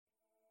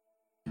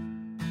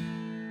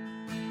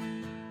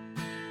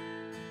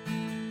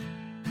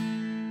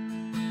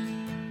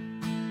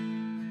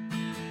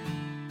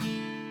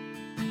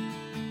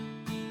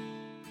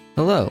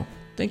Hello.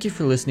 Thank you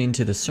for listening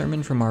to the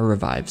sermon from our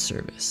Revive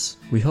service.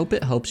 We hope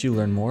it helps you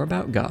learn more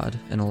about God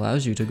and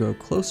allows you to grow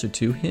closer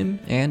to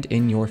Him and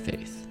in your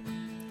faith.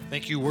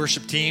 Thank you,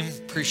 worship team.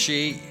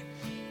 Appreciate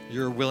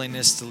your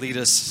willingness to lead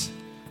us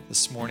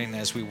this morning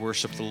as we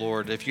worship the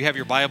Lord. If you have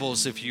your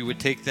Bibles, if you would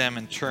take them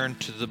and turn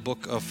to the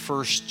book of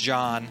 1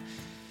 John.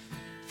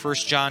 1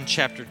 John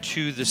chapter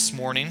 2 this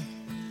morning.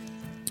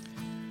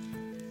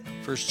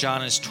 1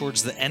 John is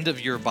towards the end of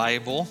your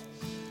Bible.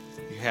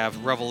 You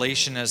have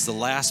Revelation as the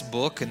last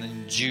book, and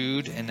then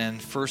Jude, and then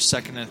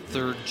 1st, 2nd, and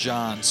 3rd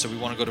John. So we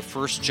want to go to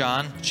 1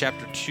 John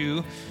chapter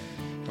 2,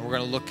 and we're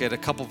going to look at a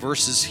couple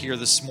verses here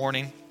this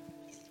morning.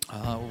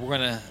 We're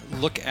going to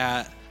look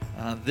at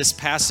this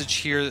passage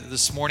here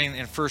this morning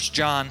in 1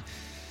 John.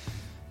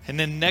 And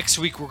then next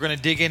week we're going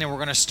to dig in and we're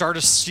going to start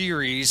a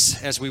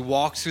series as we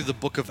walk through the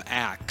book of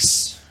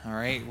Acts. All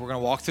right, we're going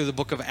to walk through the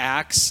book of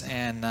Acts,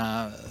 and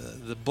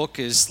the book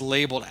is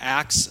labeled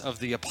Acts of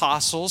the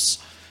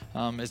Apostles.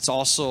 It's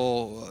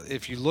also,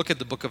 if you look at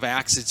the book of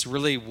Acts, it's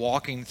really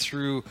walking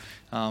through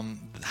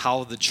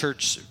how the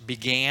church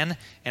began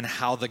and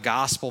how the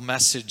gospel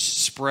message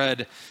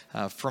spread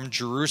from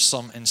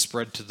Jerusalem and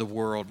spread to the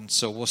world. And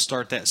so we'll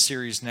start that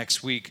series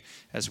next week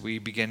as we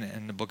begin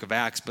in the book of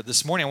Acts. But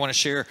this morning I want to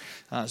share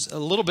a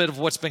little bit of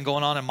what's been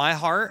going on in my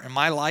heart and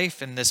my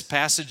life, and this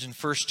passage in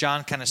 1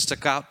 John kind of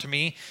stuck out to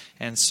me.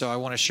 And so I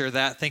want to share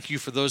that. Thank you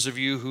for those of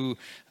you who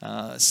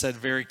said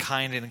very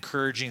kind and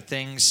encouraging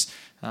things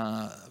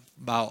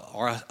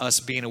about us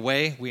being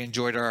away. We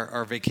enjoyed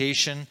our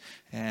vacation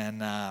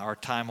and our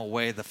time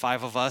away, the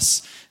five of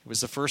us. It was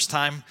the first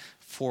time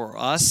for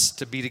us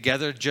to be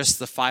together, just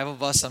the five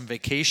of us on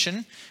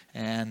vacation.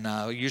 And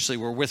usually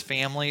we're with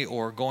family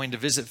or going to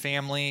visit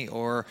family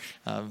or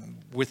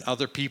with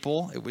other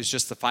people. It was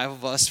just the five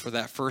of us for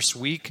that first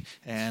week,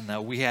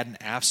 and we had an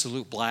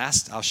absolute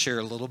blast. I'll share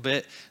a little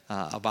bit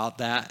about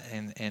that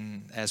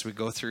and as we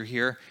go through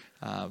here.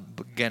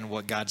 Again,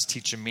 what God's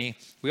teaching me.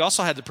 We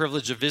also had the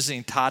privilege of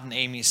visiting Todd and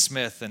Amy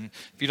Smith. And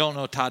if you don't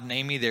know Todd and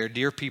Amy, they're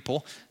dear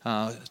people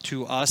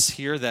to us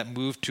here that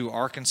moved to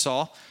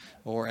Arkansas,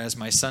 or as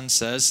my son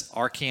says,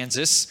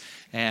 Arkansas.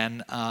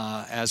 And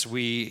as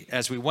we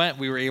went,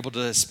 we were able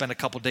to spend a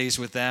couple days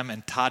with them.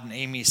 And Todd and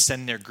Amy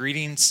send their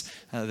greetings.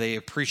 They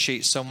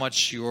appreciate so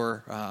much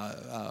your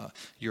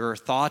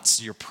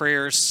thoughts, your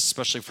prayers,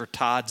 especially for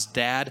Todd's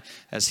dad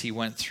as he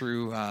went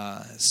through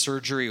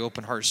surgery,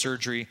 open heart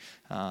surgery.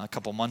 A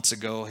couple months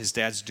ago. His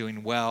dad's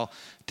doing well.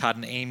 Todd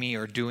and Amy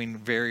are doing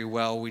very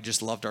well. We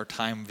just loved our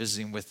time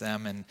visiting with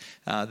them.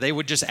 And they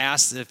would just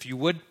ask if you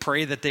would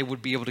pray that they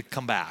would be able to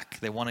come back.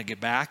 They want to get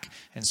back.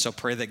 And so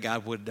pray that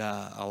God would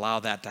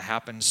allow that to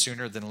happen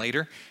sooner than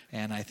later.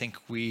 And I think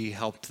we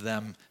helped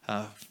them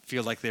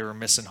feel like they were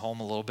missing home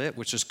a little bit,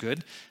 which is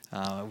good.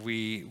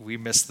 We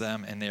miss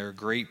them, and they're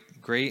great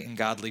and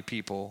godly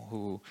people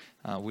who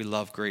we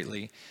love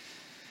greatly.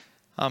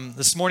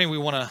 This morning we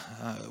want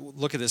to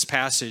look at this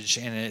passage,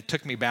 and it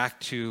took me back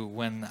to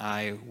when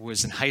I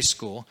was in high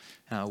school,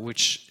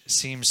 which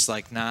seems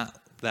like not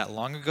that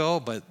long ago,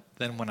 but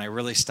then when I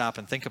really stop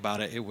and think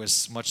about it, it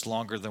was much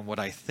longer than what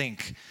I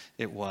think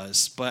it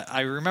was. But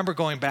I remember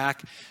going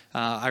back,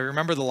 I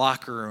remember the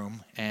locker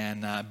room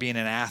and being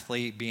an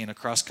athlete, being a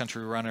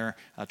cross-country runner,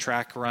 a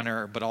track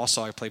runner, but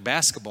also I played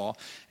basketball.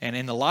 And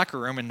in the locker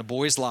room, in the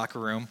boys' locker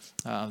room,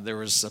 there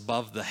was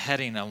above the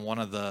heading on one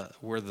of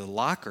where the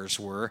lockers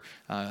were,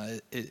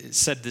 it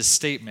said this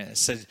statement. It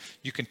said,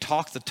 "You can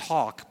talk the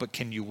talk, but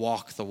can you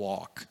walk the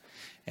walk?"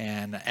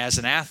 And as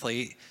an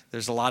athlete,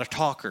 there's a lot of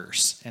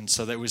talkers. And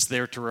so that was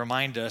there to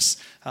remind us,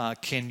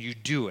 can you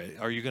do it?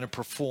 Are you going to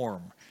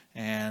perform?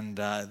 And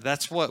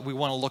that's what we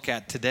want to look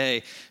at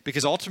today,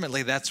 because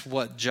ultimately that's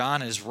what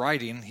John is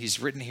writing. He's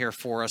written here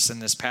for us in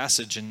this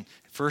passage in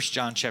 1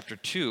 John chapter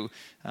 2.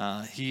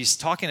 He's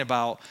talking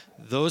about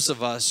those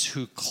of us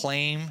who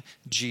claim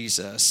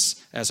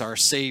Jesus as our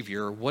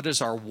Savior. What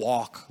does our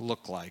walk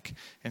look like?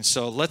 And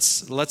so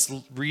let's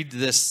read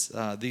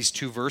these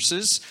two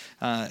verses.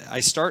 I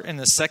start in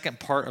the second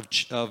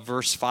part of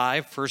verse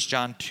 5, 1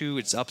 John 2.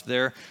 It's up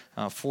there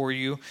for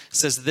you. It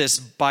says this,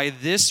 "By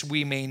this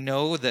we may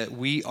know that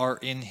we are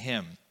in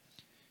Him."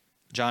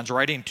 John's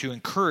writing to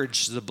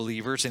encourage the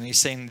believers, and he's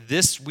saying,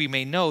 "This we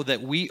may know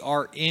that we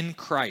are in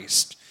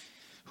Christ.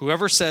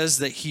 Whoever says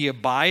that he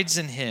abides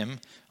in Him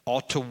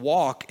ought to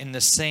walk in the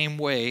same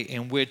way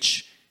in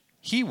which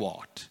He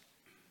walked."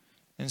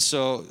 And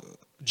so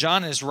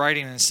John is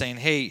writing and saying,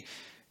 hey,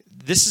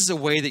 this is a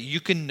way that you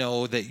can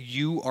know that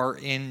you are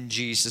in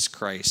Jesus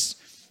Christ.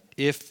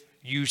 If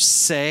you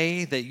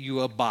say that you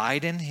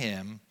abide in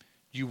Him,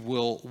 you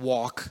will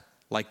walk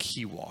like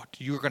He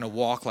walked. You're going to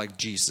walk like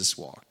Jesus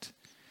walked.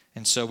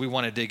 And so we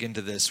want to dig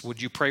into this.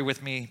 Would you pray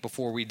with me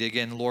before we dig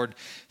in? Lord,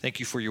 thank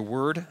you for your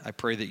word. I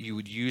pray that you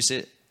would use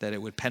it, that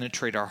it would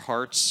penetrate our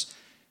hearts.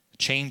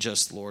 Change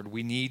us, Lord.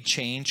 We need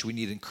change. We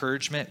need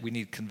encouragement. We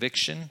need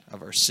conviction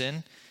of our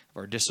sin, of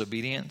our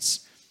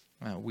disobedience.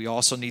 We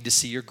also need to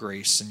see your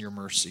grace and your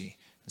mercy.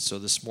 And so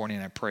this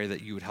morning I pray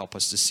that you would help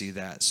us to see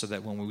that, so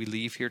that when we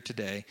leave here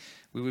today,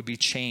 we would be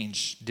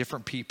changed,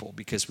 different people,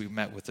 because we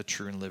met with the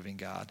true and living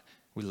God.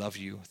 We love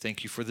you.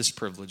 Thank you for this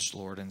privilege,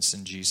 Lord, and it's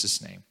in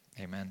Jesus' name.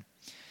 Amen.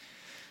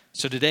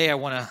 So today I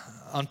want to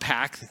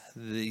unpack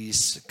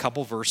these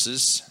couple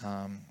verses,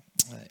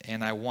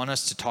 and I want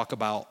us to talk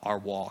about our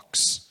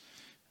walks,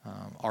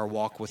 our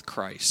walk with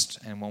Christ.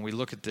 And when we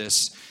look at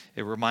this,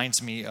 it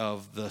reminds me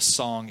of the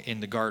song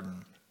In the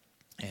Garden.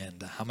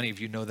 And how many of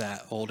you know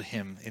that old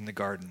hymn, In the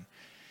Garden?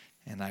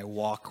 And I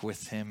walk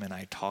with him and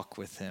I talk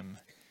with him,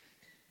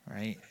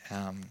 right?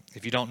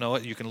 If you don't know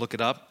it, you can look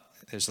it up.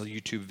 There's a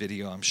YouTube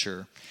video, I'm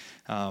sure.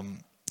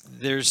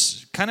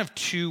 There's kind of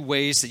two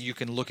ways that you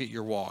can look at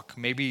your walk.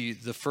 Maybe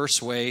the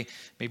first way,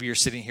 maybe you're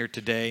sitting here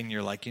today and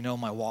you're like,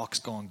 my walk's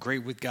going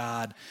great with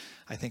God.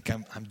 I think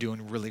I'm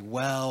doing really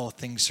well.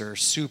 Things are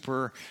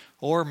super.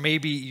 Or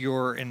maybe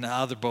you're in the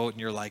other boat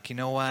and you're like, you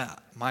know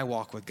what? My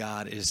walk with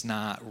God is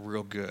not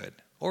real good.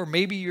 Or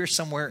maybe you're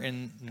somewhere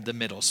in the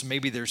middle. So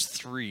maybe there's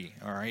three,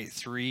 all right?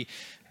 Three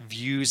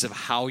views of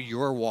how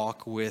your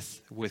walk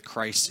with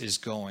Christ is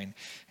going.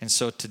 And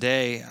so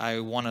today, I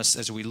want us,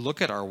 as we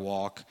look at our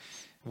walk,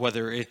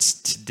 whether it's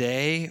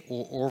today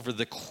or over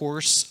the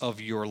course of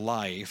your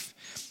life,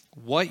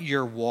 what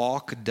your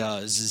walk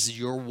does is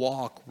your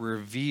walk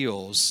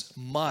reveals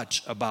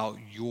much about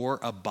your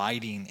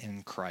abiding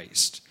in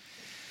Christ.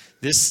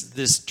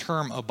 This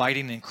term,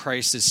 abiding in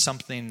Christ, is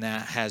something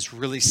that has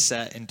really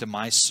set into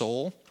my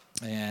soul.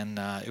 And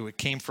it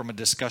came from a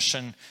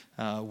discussion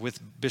with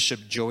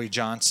Bishop Joey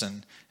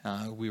Johnson.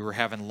 We were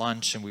having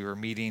lunch and we were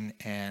meeting,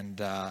 and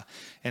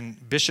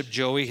Bishop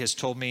Joey has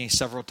told me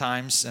several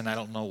times, and I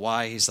don't know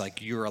why, he's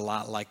like, you're a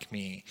lot like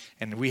me.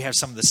 And we have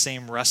some of the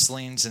same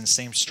wrestlings and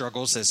same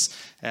struggles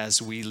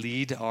as we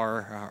lead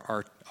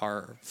our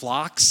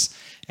flocks.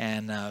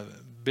 And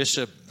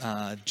Bishop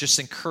just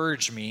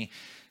encouraged me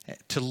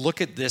to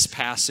look at this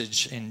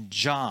passage in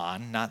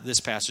John, not this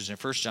passage in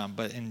 1 John,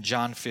 but in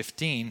John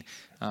 15,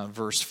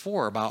 verse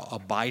 4, about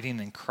abiding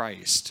in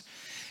Christ.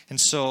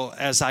 And so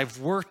as I've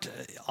worked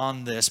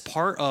on this,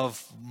 part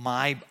of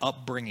my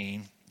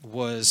upbringing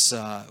was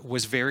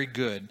very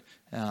good.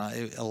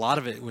 A lot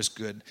of it was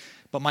good.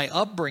 But my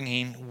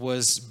upbringing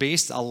was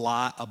based a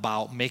lot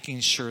about making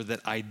sure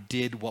that I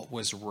did what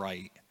was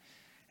right.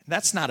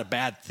 That's not a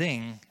bad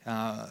thing.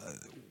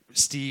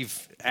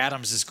 Steve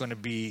Adams is going to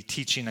be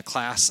teaching a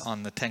class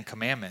on the Ten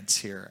Commandments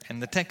here. And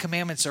the Ten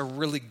Commandments are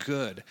really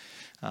good.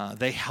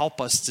 They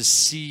help us to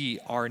see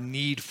our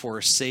need for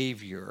a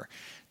Savior.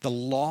 The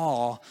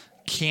law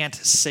can't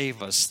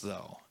save us,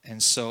 though.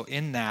 And so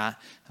in that,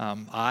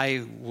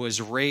 I was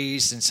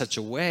raised in such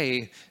a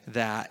way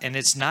that, and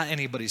it's not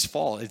anybody's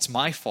fault, it's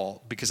my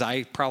fault, because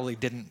I probably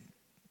didn't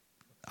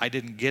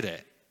get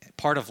it.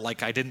 Part of,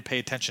 I didn't pay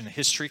attention to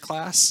history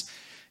class.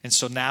 And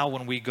so now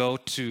when we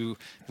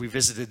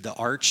visited the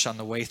Arch on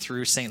the way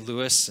through St.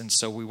 Louis, and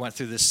so we went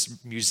through this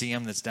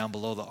museum that's down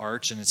below the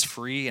Arch, and it's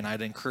free, and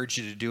I'd encourage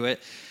you to do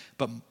it.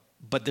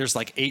 But there's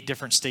 8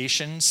 different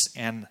stations,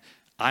 and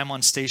I'm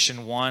on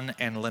station 1,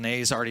 and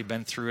Lene's already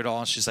been through it all,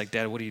 and she's like,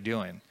 Dad, what are you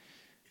doing?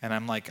 And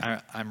I'm like,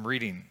 I'm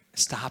reading.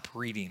 Stop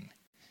reading.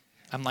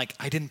 I'm like,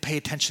 I didn't pay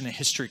attention to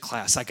history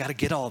class. I got to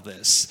get all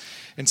this.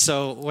 And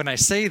so when I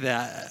say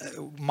that,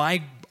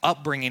 my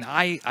upbringing,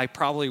 I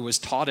probably was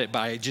taught it, but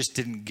I just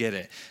didn't get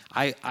it.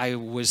 I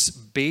was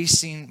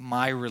basing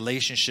my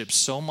relationship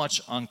so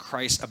much on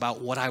Christ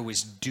about what I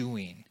was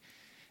doing.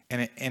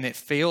 And it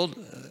failed.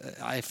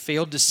 I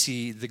failed to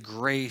see the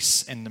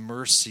grace and the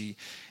mercy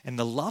and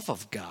the love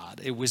of God.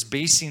 It was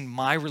basing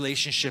my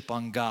relationship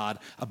on God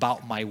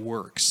about my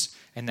works.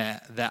 And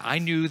that I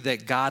knew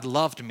that God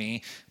loved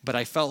me, but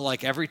I felt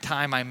like every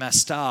time I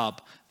messed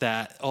up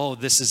that,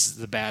 this is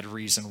the bad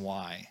reason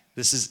why.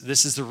 This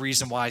is the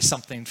reason why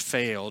something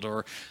failed,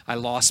 or I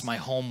lost my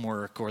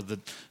homework,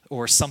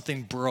 or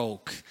something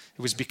broke.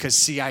 It was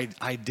because,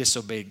 I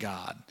disobeyed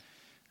God.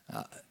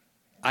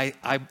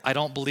 I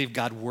don't believe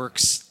God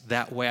works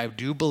that way. I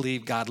do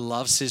believe God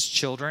loves his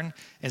children,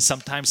 and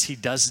sometimes he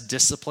does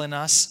discipline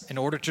us in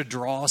order to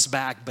draw us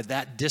back. But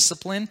that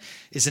discipline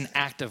is an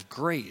act of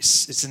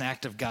grace. It's an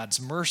act of God's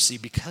mercy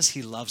because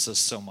he loves us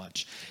so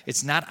much.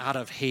 It's not out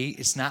of hate.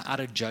 It's not out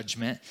of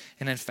judgment.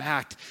 And in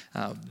fact,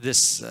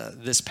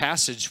 this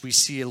passage, we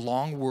see a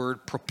long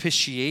word,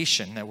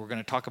 propitiation, that we're going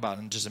to talk about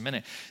in just a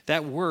minute.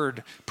 That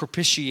word,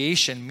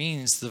 propitiation,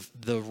 means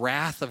the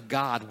wrath of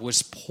God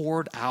was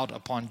poured out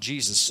upon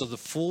Jesus. So the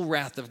full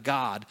wrath of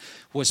God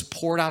was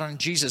poured out on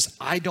Jesus.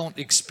 I don't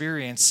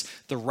experience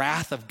the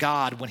wrath of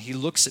God when he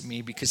looks at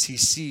me because he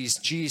sees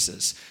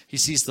Jesus. He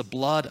sees the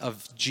blood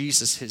of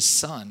Jesus, his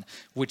son,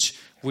 which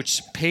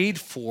paid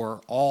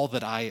for all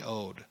that I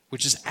owed,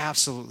 which is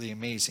absolutely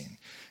amazing.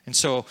 And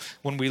so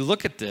when we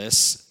look at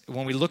this,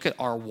 when we look at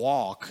our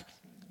walk,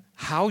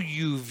 how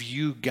you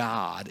view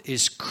God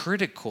is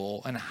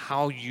critical in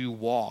how you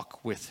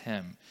walk with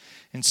him.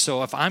 And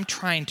so if I'm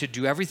trying to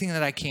do everything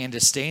that I can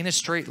to stay in a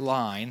straight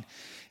line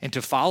and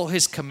to follow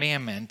his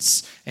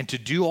commandments and to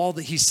do all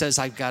that he says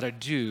I've got to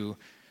do,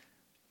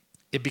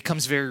 it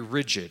becomes very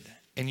rigid.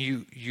 And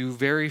you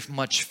very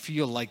much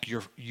feel like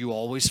you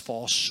always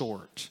fall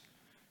short.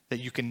 that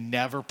you can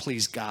never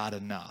please God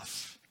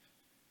enough.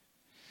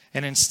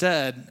 And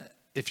instead,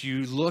 if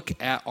you look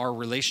at our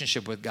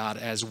relationship with God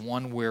as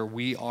one where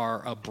we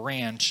are a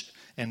branch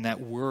and that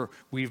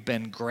we've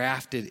been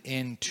grafted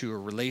into a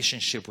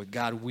relationship with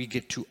God, we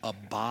get to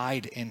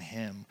abide in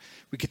him.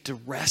 We get to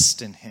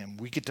rest in him.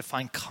 We get to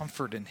find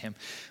comfort in him.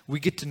 We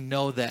get to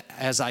know that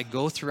as I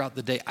go throughout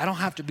the day, I don't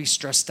have to be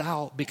stressed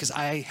out because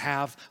I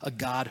have a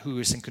God who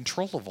is in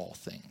control of all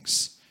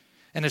things.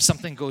 And if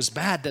something goes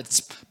bad,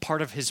 that's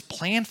part of his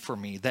plan for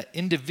me, that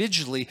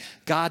individually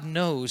God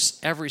knows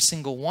every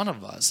single one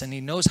of us. And he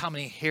knows how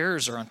many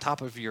hairs are on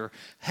top of your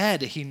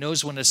head. He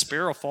knows when a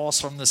sparrow falls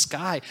from the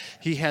sky.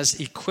 He has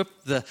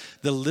equipped the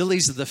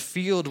lilies of the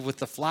field with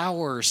the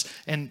flowers.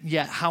 And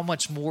yet how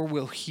much more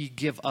will he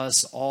give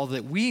us all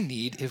that we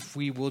need if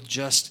we will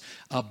just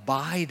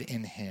abide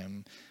in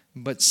him?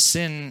 But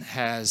sin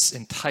has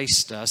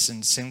enticed us,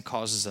 and sin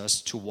causes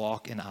us to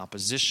walk in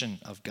opposition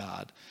of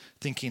God,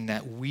 thinking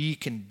that we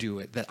can do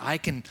it, that I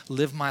can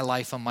live my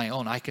life on my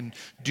own. I can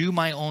do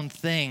my own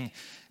thing.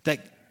 That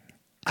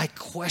I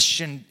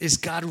question, is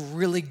God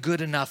really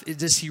good enough?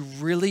 Does he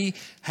really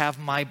have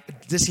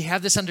does he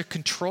have this under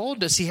control?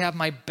 Does he have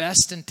my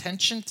best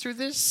intention through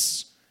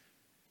this?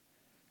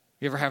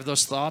 You ever have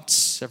those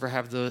thoughts? Ever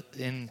have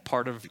in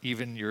part of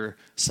even your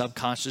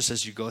subconscious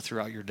as you go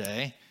throughout your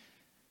day?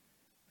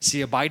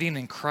 See, abiding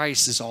in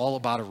Christ is all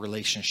about a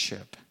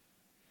relationship.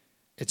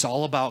 It's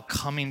all about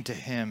coming to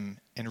him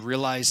and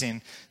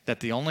realizing that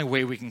the only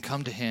way we can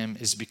come to him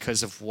is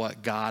because of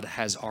what God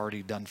has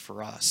already done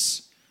for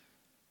us.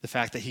 The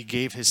fact that he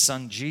gave his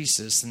son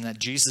Jesus, and that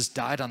Jesus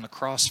died on the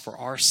cross for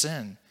our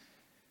sin.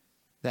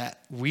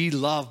 That we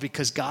love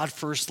because God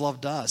first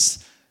loved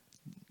us.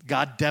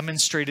 God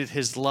demonstrated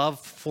his love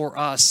for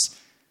us,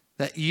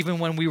 that even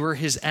when we were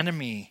his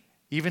enemy,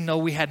 even though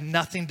we had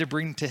nothing to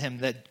bring to him,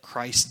 that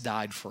Christ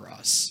died for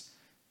us.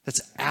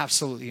 That's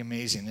absolutely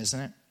amazing, isn't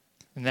it?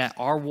 And that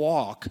our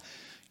walk,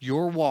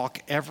 your walk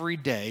every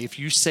day, if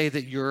you say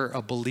that you're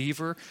a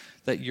believer,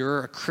 that you're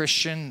a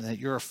Christian, that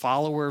you're a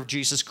follower of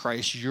Jesus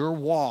Christ, your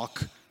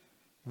walk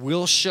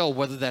will show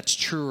whether that's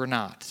true or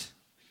not.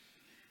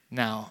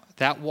 Now,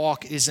 that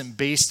walk isn't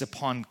based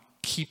upon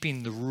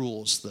keeping the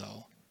rules,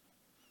 though.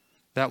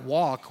 That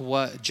walk,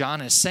 what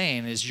John is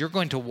saying is you're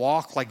going to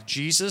walk like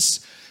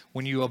Jesus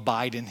when you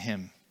abide in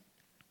him.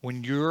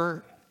 When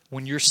you're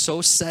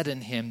so set in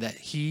him that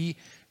he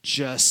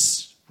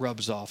just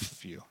rubs off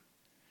of you.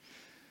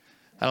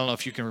 I don't know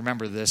if you can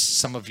remember this.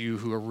 Some of you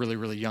who are really,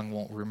 really young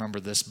won't remember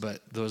this,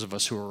 but those of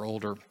us who are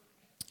older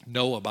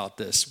know about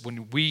this.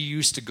 When we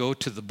used to go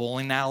to the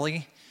bowling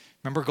alley,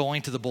 remember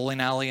going to the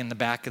bowling alley in the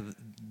back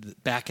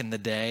in the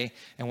day?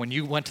 And when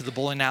you went to the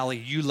bowling alley,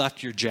 you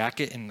left your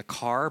jacket in the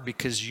car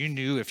because you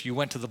knew if you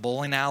went to the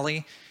bowling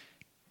alley,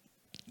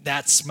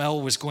 that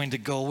smell was going to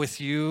go with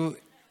you.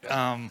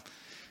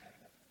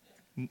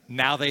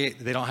 Now they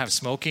don't have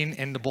smoking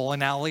in the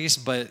bowling alleys,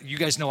 but you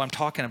guys know what I'm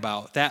talking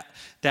about. That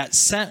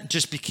scent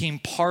just became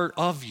part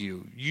of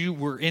you. You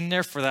were in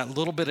there for that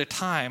little bit of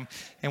time,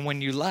 and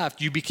when you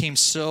left, you became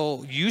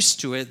so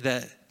used to it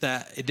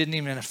that it didn't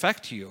even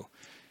affect you.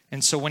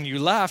 And so when you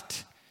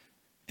left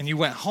and you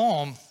went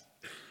home,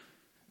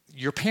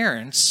 your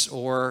parents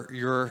or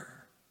your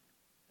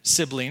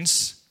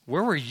siblings,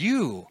 where were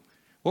you?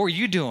 What were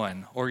you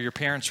doing? Or your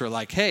parents were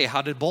like, hey,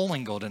 how did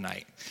bowling go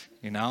tonight?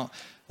 You know,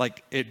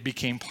 like it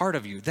became part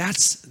of you.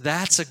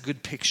 That's a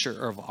good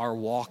picture of our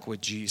walk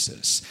with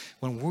Jesus.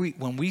 When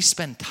we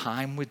spend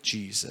time with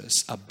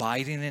Jesus,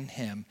 abiding in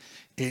him,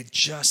 it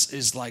just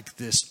is like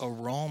this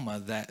aroma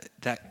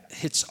that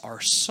hits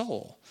our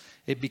soul.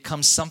 It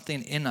becomes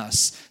something in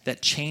us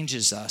that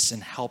changes us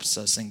and helps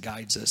us and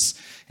guides us.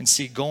 And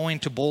see, going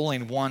to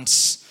bowling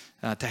once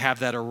to have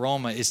that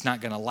aroma is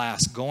not going to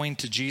last. Going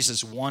to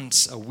Jesus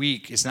once a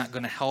week is not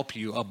going to help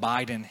you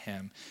abide in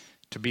him,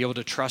 to be able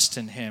to trust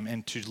in him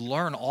and to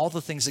learn all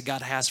the things that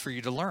God has for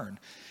you to learn.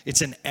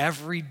 It's an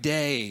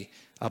everyday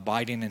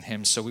abiding in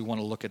him, so we want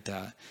to look at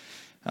that.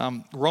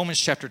 Romans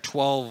chapter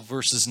 12,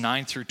 verses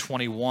 9 through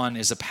 21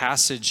 is a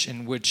passage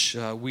in which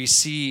we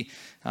see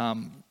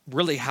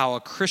really how a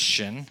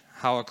Christian,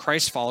 how a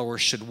Christ follower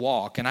should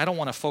walk. And I don't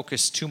want to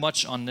focus too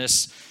much on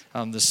this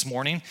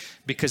morning,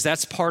 because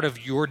that's part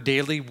of your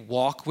daily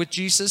walk with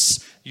Jesus.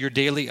 Your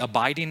daily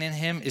abiding in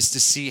him is to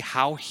see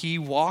how he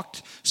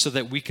walked so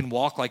that we can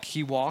walk like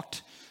he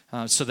walked,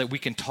 so that we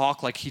can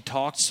talk like he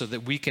talked, so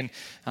that we can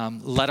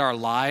let our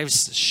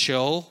lives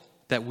show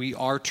that we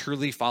are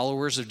truly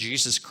followers of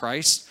Jesus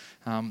Christ.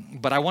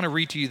 But I want to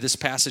read to you this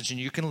passage, and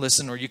you can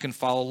listen or you can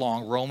follow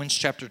along. Romans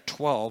chapter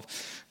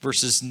 12,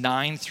 verses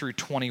 9 through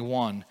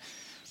 21.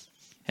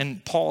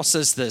 And Paul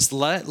says this: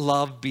 let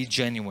love be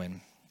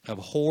genuine.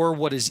 Abhor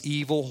what is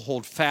evil,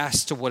 hold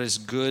fast to what is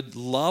good,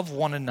 love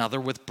one another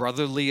with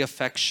brotherly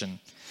affection.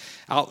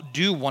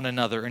 Outdo one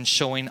another in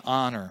showing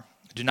honor.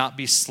 Do not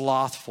be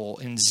slothful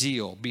in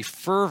zeal. Be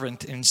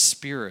fervent in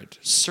spirit.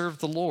 Serve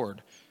the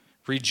Lord.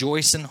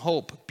 Rejoice in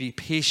hope. Be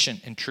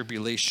patient in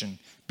tribulation.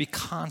 Be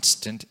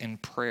constant in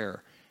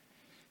prayer.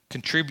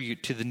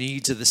 Contribute to the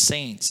needs of the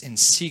saints and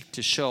seek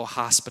to show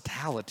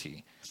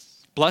hospitality.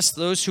 Bless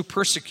those who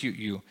persecute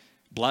you.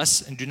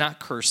 Bless and do not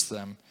curse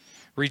them.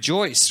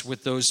 Rejoice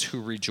with those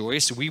who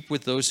rejoice. Weep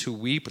with those who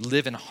weep.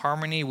 Live in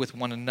harmony with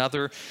one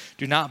another.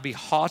 Do not be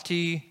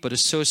haughty, but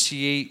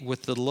associate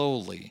with the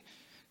lowly.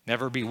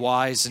 Never be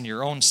wise in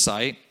your own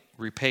sight.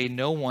 Repay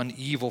no one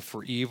evil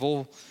for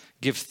evil.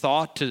 Give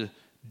thought to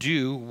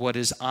do what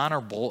is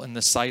honorable in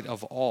the sight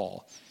of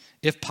all.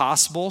 If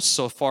possible,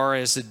 so far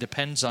as it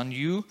depends on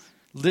you,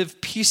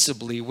 live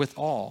peaceably with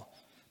all.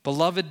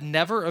 Beloved,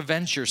 never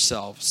avenge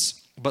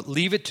yourselves, but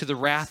leave it to the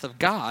wrath of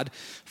God,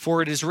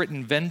 for it is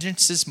written,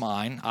 vengeance is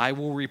mine, I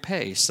will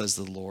repay, says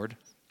the Lord.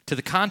 To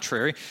the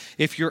contrary,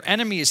 if your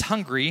enemy is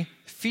hungry,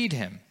 feed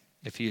him.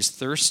 If he is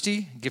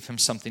thirsty, give him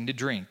something to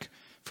drink.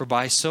 For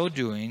by so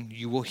doing,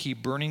 you will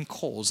heap burning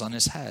coals on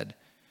his head.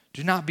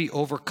 Do not be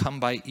overcome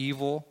by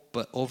evil,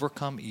 but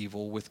overcome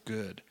evil with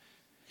good.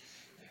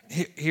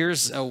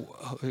 Here's,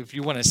 if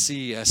you want to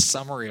see a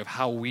summary of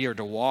how we are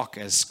to walk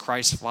as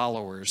Christ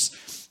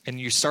followers, and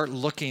you start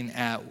looking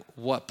at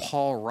what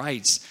Paul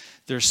writes,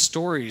 there's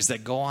stories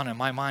that go on in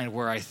my mind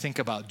where I think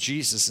about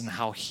Jesus and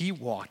how he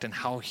walked and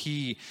how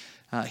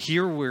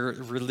here were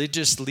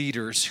religious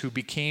leaders who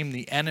became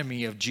the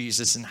enemy of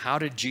Jesus, and how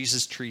did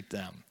Jesus treat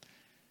them?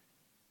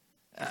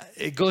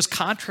 It goes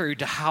contrary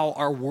to how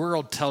our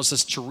world tells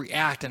us to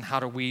react and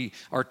how we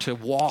are to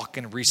walk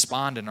and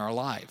respond in our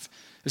life.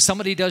 If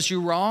somebody does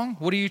you wrong,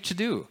 what are you to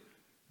do?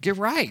 Get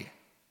right.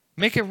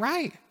 Make it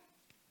right.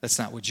 That's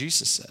not what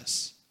Jesus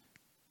says.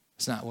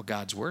 It's not what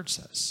God's word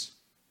says.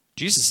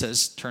 Jesus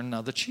says, turn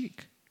another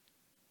cheek.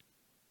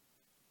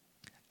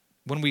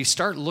 When we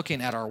start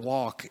looking at our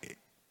walk,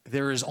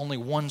 there is only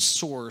one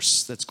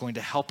source that's going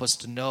to help us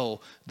to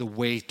know the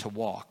way to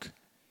walk,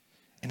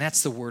 and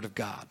that's the word of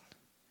God.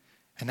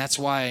 And that's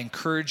why I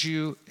encourage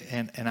you,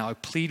 and I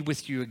plead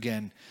with you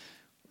again,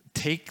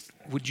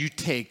 would you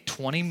take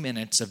 20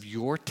 minutes of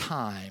your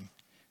time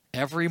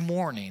every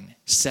morning,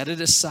 set it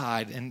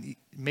aside, and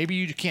maybe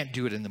you can't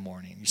do it in the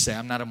morning. You say,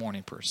 I'm not a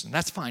morning person.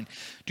 That's fine.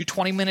 Do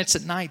 20 minutes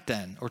at night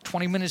then, or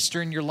 20 minutes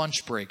during your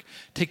lunch break.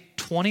 Take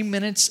 20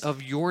 minutes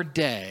of your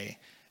day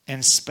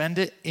and spend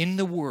it in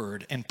the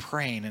Word and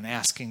praying and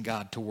asking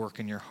God to work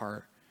in your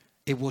heart.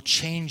 It will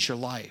change your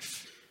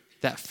life.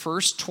 That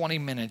first 20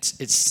 minutes,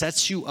 it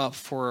sets you up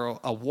for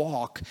a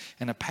walk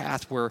and a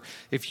path where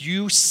if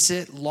you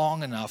sit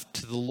long enough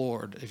to the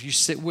Lord, if you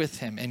sit with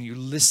him and you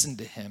listen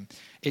to him,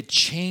 it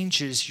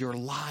changes your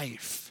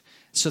life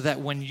so that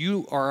when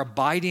you are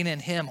abiding in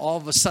him, all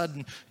of a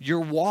sudden your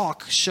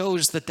walk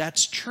shows that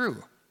that's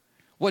true.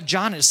 What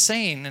John is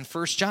saying in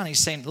 1 John, he's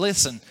saying,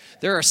 listen,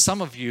 there are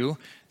some of you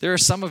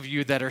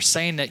that are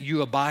saying that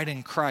you abide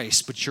in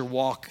Christ, but your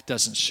walk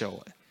doesn't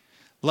show it.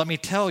 Let me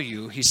tell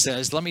you, he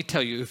says,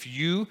 if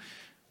you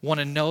want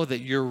to know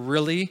that you're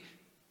really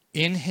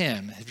in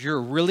him, if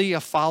you're really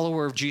a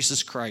follower of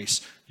Jesus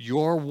Christ,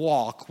 your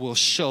walk will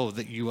show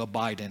that you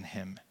abide in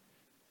him.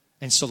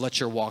 And so let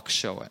your walk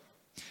show it.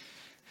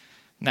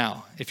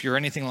 Now, if you're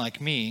anything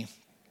like me,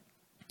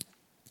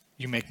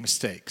 you make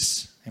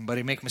mistakes.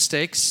 Anybody make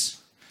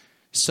mistakes?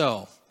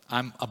 So,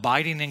 I'm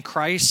abiding in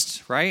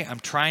Christ, right?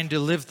 I'm trying to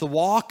live the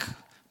walk,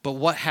 but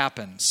what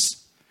happens?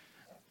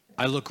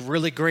 I look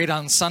really great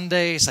on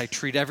Sundays. I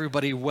treat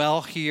everybody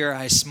well here.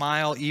 I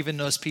smile, even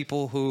those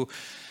people who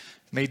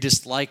may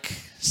dislike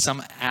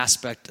some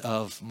aspect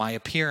of my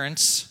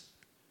appearance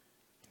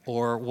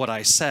or what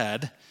I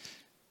said,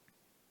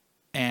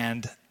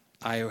 and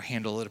I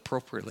handle it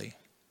appropriately.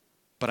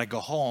 But I go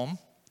home,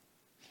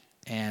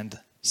 and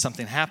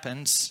something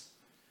happens,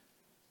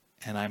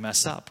 and I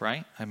mess up,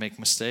 right? I make a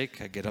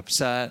mistake. I get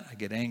upset. I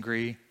get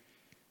angry.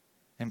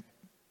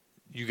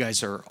 You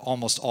guys are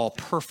almost all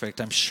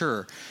perfect, I'm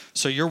sure.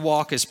 So your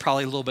walk is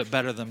probably a little bit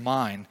better than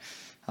mine.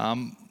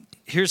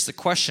 Here's the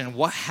question: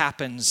 what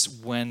happens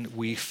when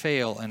we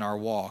fail in our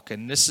walk?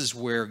 And this is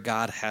where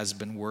God has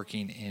been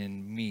working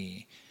in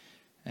me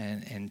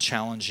and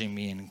challenging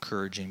me and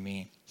encouraging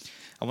me.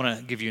 I want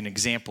to give you an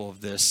example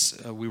of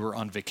this. We were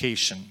on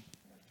vacation,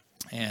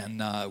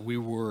 and we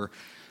were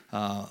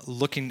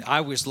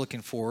I was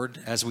looking forward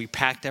as we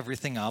packed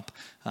everything up.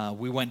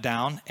 We went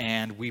down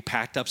and we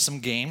packed up some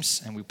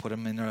games and we put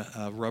them in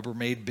a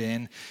Rubbermaid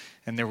bin.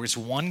 And there was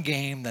one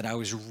game that I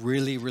was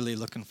really, really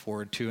looking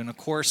forward to. And of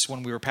course,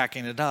 when we were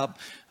packing it up,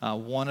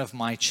 one of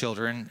my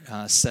children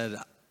said,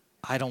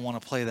 I don't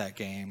want to play that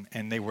game.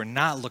 And they were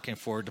not looking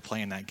forward to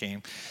playing that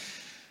game.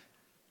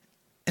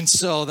 And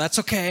so that's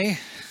okay.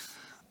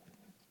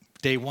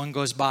 Day one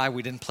goes by,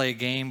 we didn't play a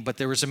game, but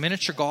there was a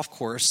miniature golf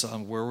course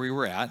where we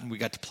were at, and we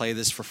got to play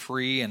this for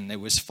free, and it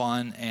was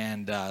fun.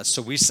 And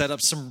so we set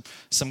up some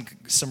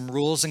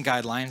rules and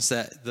guidelines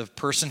that the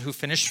person who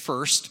finished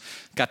first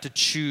got to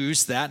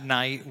choose that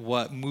night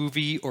what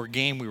movie or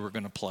game we were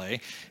going to play,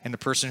 and the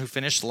person who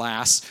finished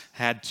last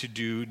had to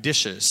do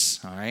dishes.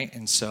 All right,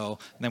 and so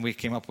then we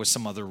came up with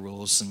some other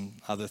rules and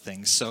other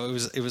things. So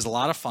it was a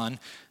lot of fun.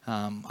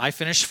 I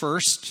finished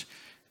first.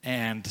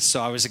 And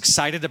so I was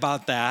excited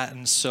about that.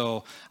 And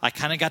so I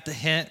kind of got the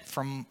hint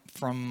from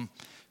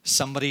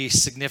somebody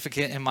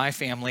significant in my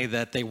family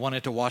that they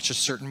wanted to watch a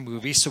certain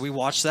movie, so we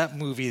watched that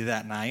movie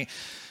that night.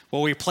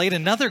 Well, we played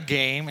another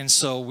game, and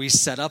so we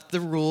set up the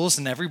rules,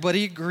 and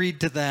everybody agreed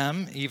to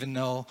them, even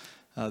though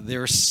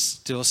there's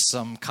still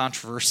some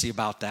controversy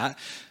about that.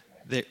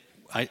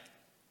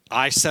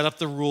 I set up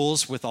the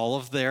rules with all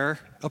of their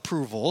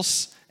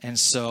approvals, and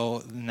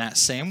so in that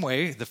same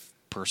way, the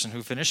person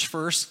who finished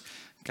first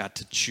got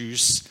to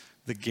choose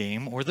the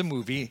game or the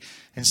movie.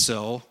 And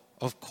so,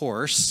 of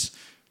course,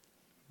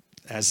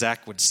 as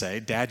Zach would say,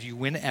 Dad, you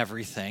win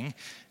everything.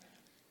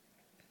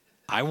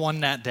 I won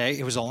that day.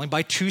 It was only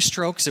by 2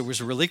 strokes. It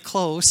was really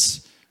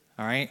close.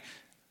 All right.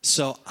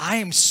 So I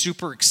am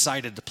super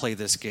excited to play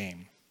this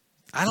game.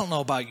 I don't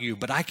know about you,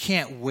 but I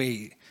can't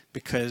wait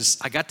because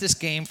I got this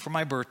game for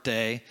my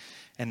birthday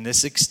and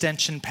this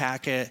extension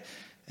packet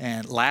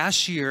and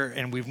last year,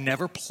 and we've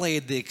never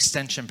played the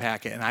extension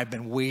packet, and I've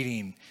been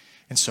waiting.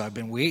 And so I've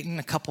been waiting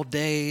a couple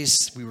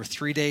days. We were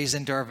 3 days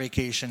into our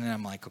vacation, and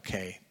I'm like,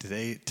 okay,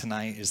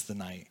 tonight is the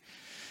night.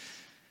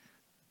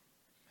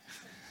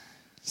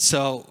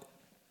 So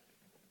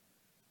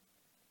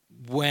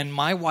when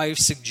my wife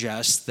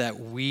suggests that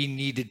we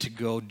needed to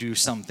go do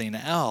something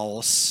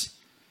else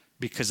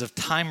because of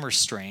time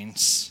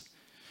restraints,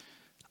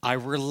 I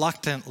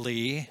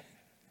reluctantly,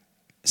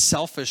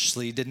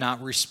 selfishly did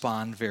not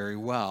respond very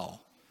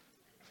well.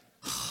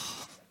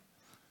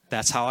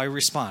 That's how I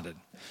responded.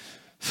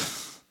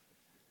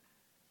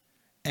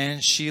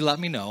 And she let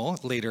me know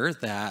later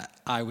that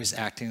I was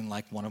acting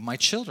like one of my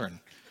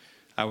children.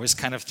 I was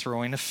kind of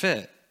throwing a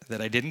fit,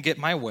 that I didn't get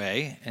my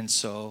way, and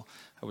so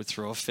I would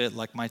throw a fit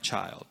like my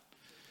child.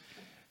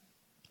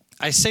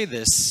 I say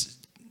this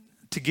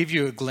to give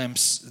you a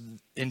glimpse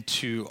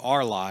into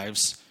our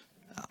lives.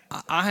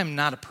 I am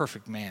not a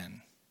perfect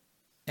man.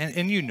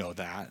 And you know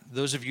that.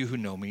 Those of you who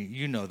know me,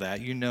 you know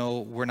that. You know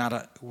we're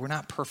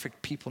not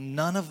perfect people.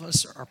 None of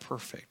us are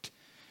perfect.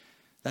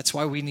 That's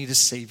why we need a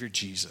Savior,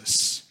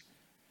 Jesus.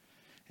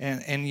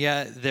 And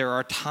yet there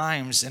are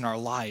times in our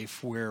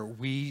life where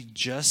we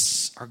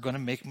just are going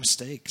to make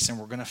mistakes and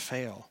we're going to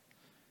fail.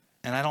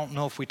 And I don't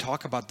know if we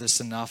talk about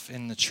this enough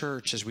in the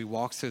church as we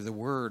walk through the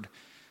Word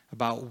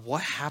about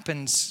what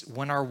happens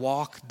when our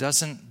walk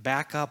doesn't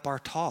back up our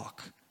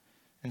talk.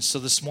 And so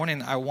this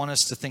morning I want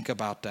us to think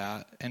about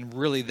that. And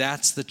really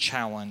that's the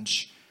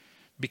challenge,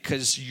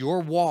 because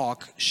your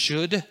walk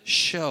should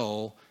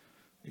show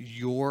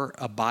your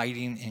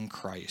abiding in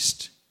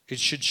Christ. It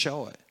should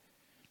show it.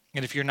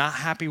 And if you're not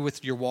happy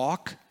with your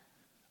walk,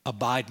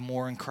 abide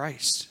more in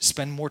Christ.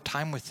 Spend more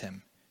time with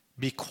Him.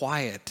 Be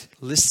quiet.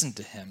 Listen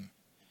to Him.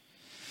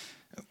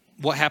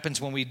 What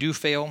happens when we do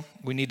fail?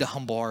 We need to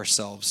humble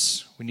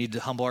ourselves. We need to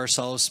humble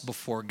ourselves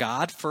before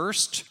God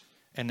first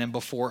and then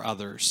before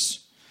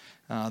others.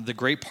 The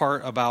great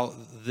part about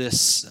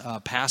this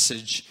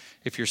passage,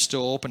 if you're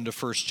still open to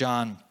 1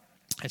 John,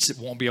 it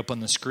won't be up on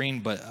the screen,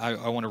 but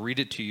I want to read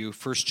it to you.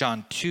 1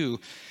 John 2,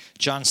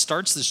 John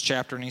starts this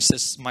chapter and he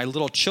says, "My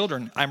little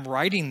children, I'm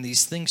writing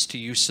these things to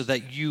you so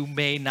that you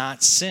may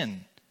not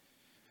sin."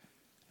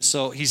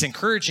 So he's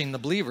encouraging the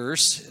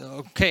believers,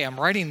 okay, I'm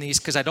writing these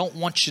because I don't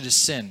want you to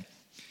sin.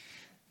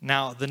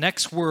 Now, the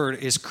next word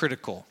is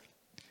critical.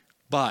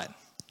 But,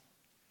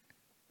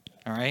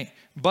 all right?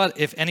 But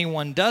if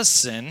anyone does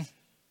sin,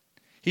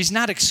 he's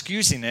not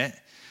excusing it,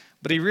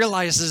 but he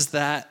realizes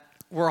that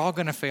we're all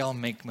going to fail and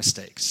make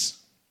mistakes.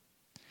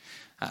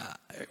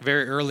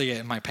 Very early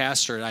in my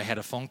pastorate, I had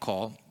a phone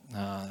call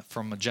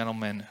from a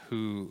gentleman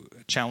who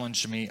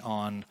challenged me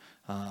on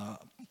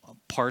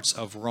parts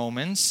of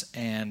Romans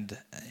and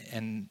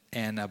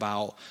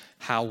about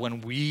how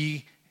when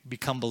we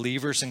become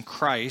believers in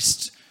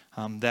Christ,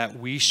 that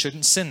we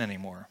shouldn't sin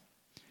anymore.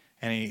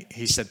 And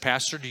he said,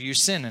 "Pastor, do you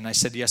sin?" And I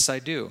said, "Yes, I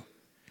do."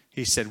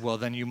 He said, "Well,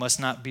 then you must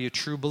not be a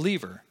true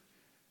believer."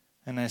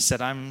 And I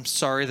said, "I'm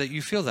sorry that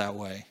you feel that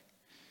way."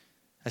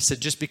 I said,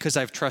 "Just because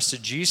I've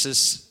trusted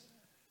Jesus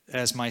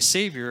as my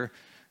Savior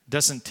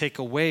doesn't take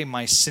away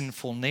my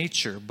sinful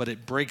nature, but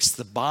it breaks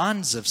the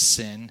bonds of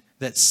sin,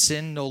 that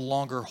sin no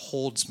longer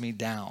holds me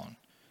down,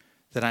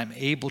 that I'm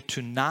able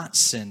to not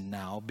sin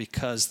now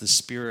because the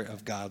Spirit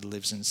of God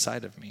lives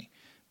inside of me.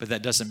 But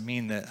that doesn't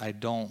mean that I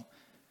don't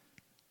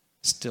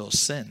still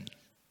sin,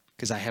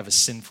 because I have a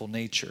sinful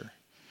nature."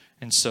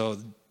 And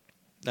so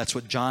that's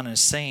what John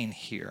is saying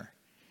here.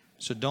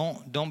 So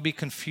don't be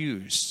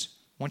confused.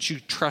 Once you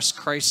trust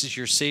Christ as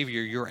your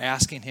Savior, you're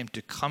asking Him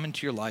to come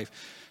into your life,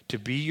 to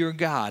be your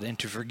God, and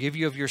to forgive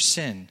you of your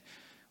sin.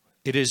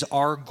 It is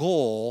our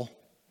goal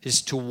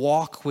is to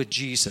walk with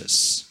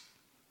Jesus.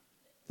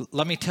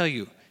 Let me tell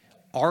you,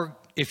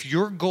 if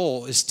your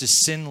goal is to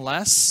sin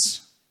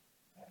less,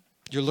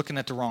 you're looking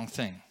at the wrong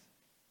thing.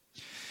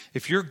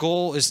 If your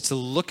goal is to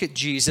look at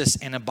Jesus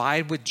and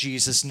abide with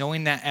Jesus,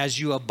 knowing that as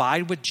you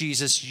abide with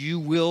Jesus, you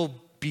will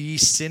be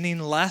sinning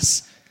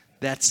less,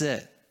 that's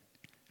it.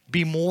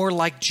 Be more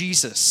like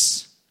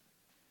Jesus.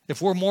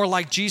 If we're more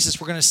like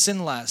Jesus, we're going to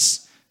sin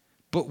less.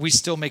 But we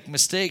still make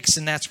mistakes,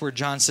 and that's where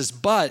John says,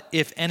 but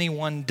if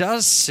anyone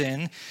does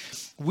sin,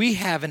 We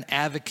have an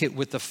advocate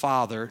with the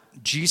Father,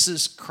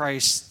 Jesus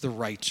Christ the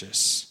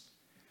righteous.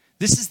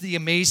 This is the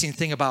amazing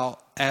thing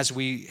about as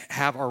we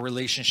have our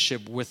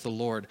relationship with the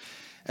Lord.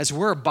 As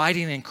we're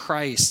abiding in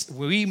Christ,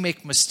 we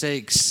make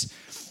mistakes.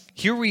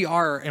 Here we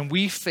are and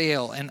we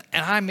fail. And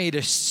I made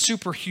a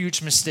super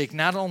huge mistake,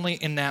 not only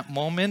in that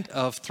moment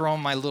of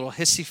throwing my little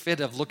hissy fit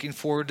of looking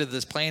forward to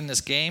playing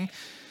this game,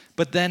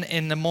 but then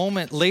in the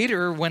moment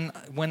later when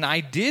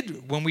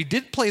we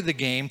did play the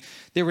game,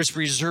 there was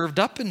reserved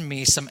up in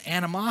me some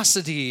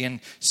animosity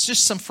and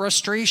just some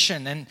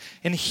frustration.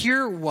 And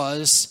here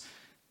was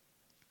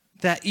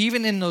that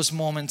even in those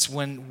moments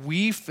when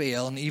we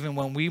fail and even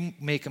when we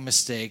make a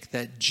mistake,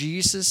 that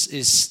Jesus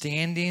is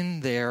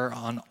standing there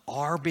on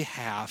our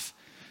behalf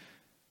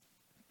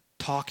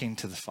talking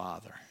to the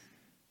Father.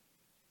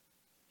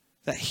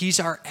 That he's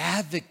our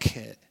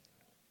advocate.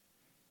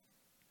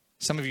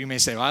 Some of you may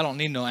say, well, I don't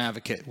need no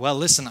advocate. Well,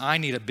 listen, I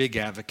need a big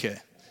advocate.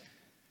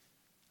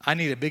 I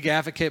need a big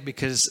advocate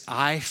because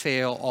I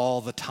fail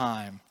all the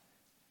time.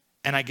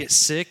 And I get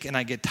sick and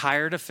I get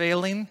tired of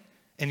failing.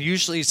 And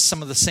usually it's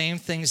some of the same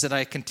things that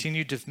I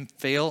continue to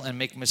fail and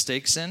make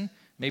mistakes in.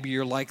 Maybe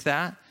you're like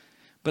that.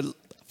 But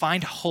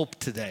find hope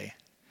today.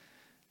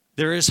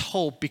 There is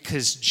hope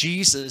because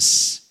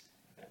Jesus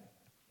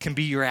can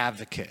be your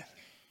advocate.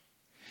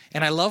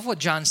 And I love what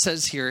John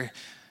says here.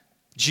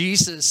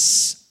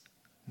 Jesus,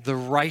 the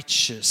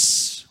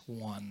righteous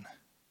one.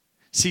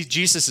 See,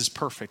 Jesus is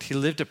perfect. He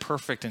lived a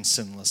perfect and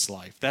sinless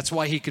life. That's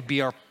why he could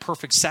be our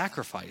perfect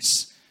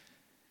sacrifice.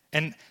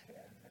 And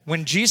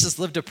when Jesus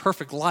lived a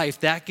perfect life,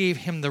 that gave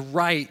him the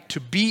right to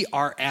be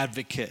our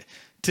advocate,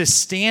 to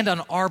stand on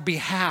our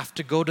behalf,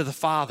 to go to the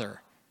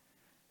Father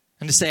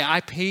and to say,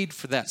 I paid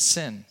for that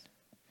sin.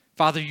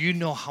 Father, you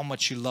know how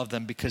much you love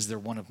them because they're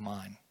one of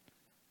mine.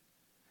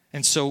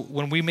 And so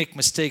when we make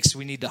mistakes,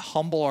 we need to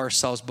humble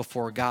ourselves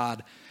before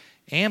God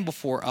and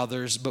before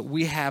others, but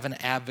we have an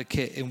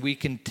advocate and we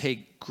can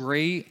take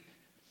great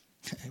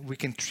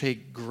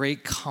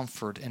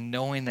comfort in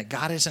knowing that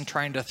God isn't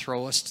trying to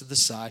throw us to the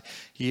side.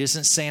 He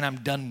isn't saying, I'm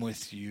done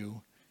with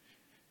you.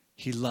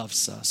 He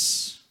loves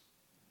us.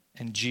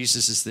 And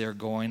Jesus is there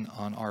going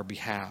on our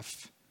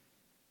behalf.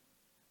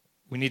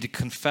 We need to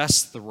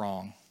confess the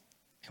wrong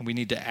and we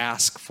need to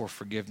ask for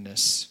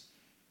forgiveness.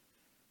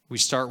 We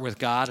start with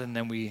God and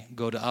then we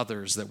go to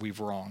others that we've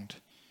wronged.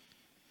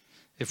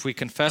 If we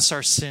confess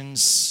our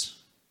sins,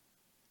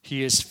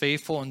 he is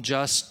faithful and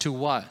just to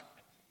what?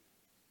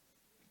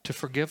 To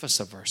forgive us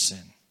of our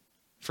sin.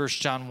 1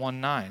 John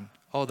 1:9.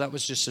 Oh, that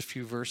was just a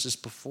few verses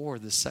before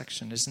this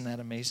section. Isn't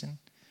that amazing?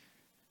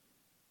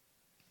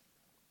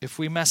 If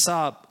we mess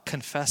up,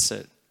 confess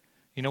it.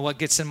 You know what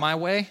gets in my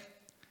way?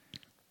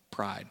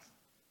 Pride.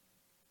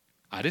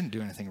 I didn't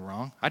do anything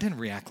wrong. I didn't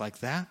react like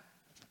that.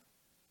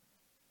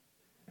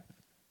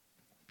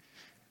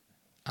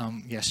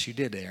 Yes, you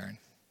did, Aaron.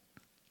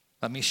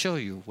 Let me show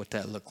you what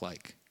that looked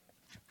like.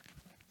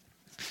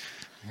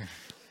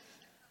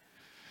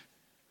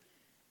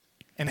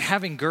 And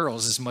having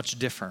girls is much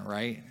different,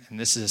 right? And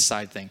this is a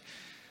side thing.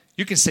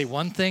 You can say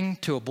one thing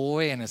to a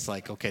boy and it's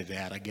like, okay,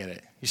 Dad, I get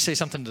it. You say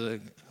something to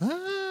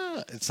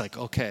it's like,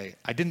 okay,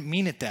 I didn't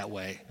mean it that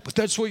way. But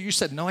that's what you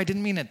said. No, I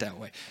didn't mean it that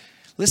way.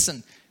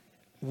 Listen,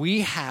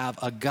 we have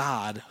a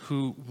God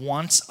who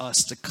wants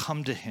us to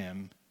come to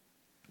him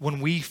when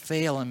we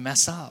fail and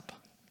mess up.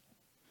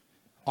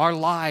 Our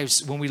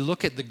lives, when we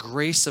look at the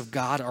grace of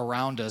God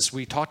around us,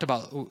 we talked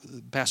about,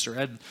 Pastor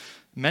Ed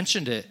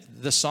mentioned it,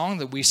 the song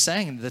that we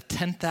sang, the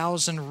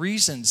 10,000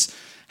 Reasons,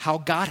 how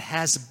God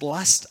has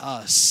blessed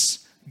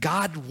us.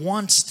 God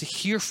wants to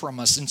hear from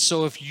us. And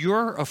so if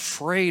you're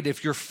afraid,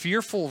 if you're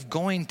fearful of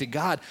going to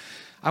God,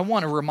 I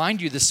want to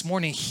remind you this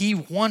morning, he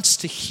wants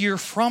to hear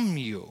from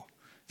you.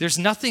 There's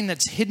nothing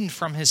that's hidden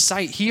from his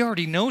sight. He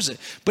already knows it,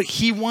 but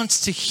he wants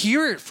to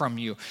hear it from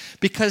you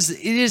because it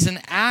is an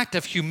act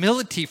of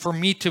humility for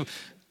me to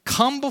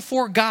come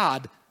before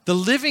God, the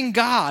living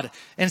God,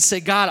 and say,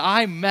 God,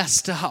 I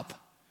messed up.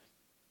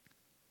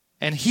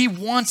 And he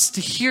wants to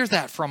hear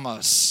that from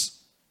us.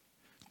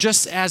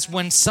 Just as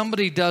when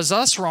somebody does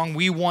us wrong,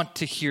 we want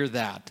to hear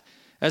that.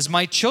 As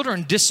my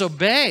children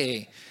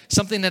disobey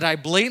something that I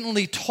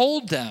blatantly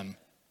told them,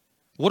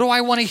 what do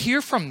I want to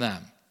hear from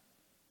them?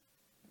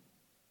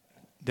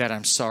 That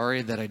I'm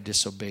sorry that I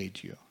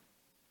disobeyed you.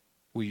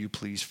 Will you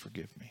please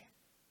forgive me?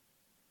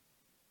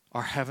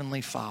 Our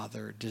Heavenly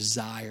Father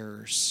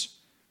desires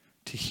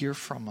to hear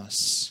from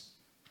us.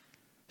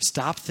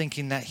 Stop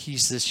thinking that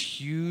he's this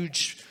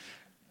huge,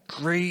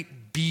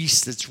 great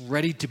beast that's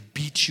ready to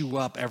beat you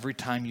up every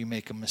time you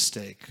make a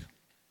mistake.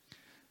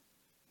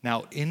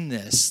 Now, in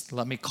this,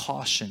 let me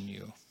caution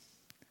you.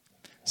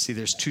 See,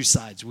 there's two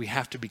sides. We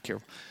have to be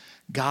careful.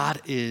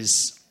 God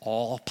is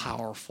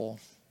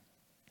all-powerful.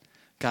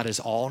 God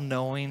is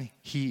all-knowing.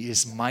 He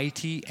is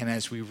mighty. And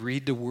as we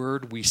read the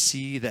word, we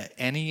see that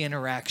any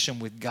interaction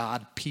with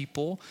God,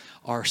 people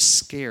are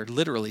scared,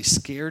 literally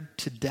scared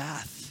to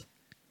death.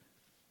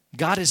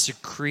 God is the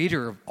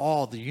creator of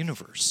all the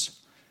universe.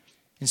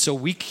 And so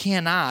we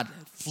cannot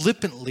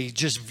flippantly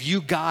just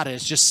view God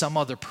as just some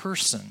other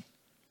person.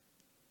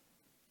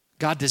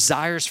 God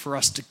desires for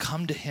us to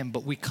come to him,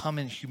 but we come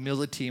in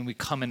humility and we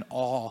come in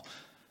awe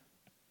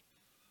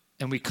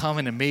and we come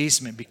in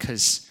amazement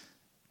because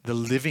the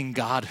living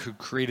God who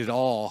created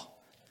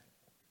all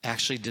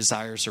actually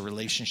desires a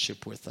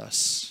relationship with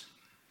us.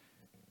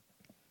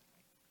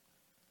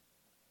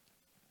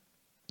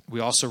 We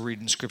also read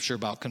in Scripture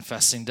about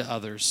confessing to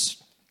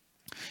others.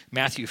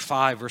 Matthew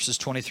 5, verses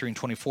 23 and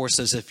 24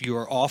 says, if you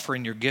are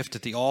offering your gift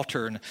at the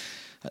altar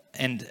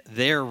and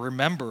there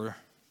remember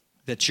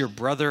that your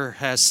brother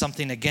has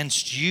something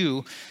against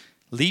you,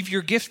 leave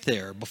your gift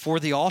there before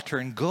the altar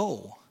and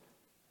go.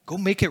 Go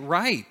make it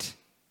right.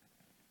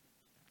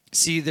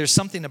 See, there's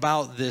something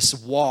about this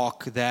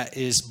walk that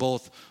is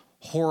both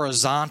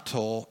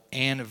horizontal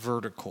and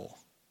vertical.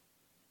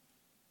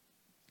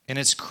 And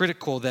it's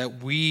critical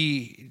that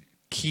we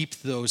keep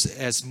those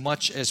as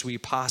much as we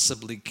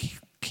possibly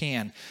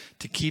can,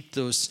 to keep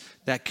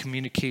that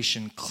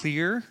communication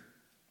clear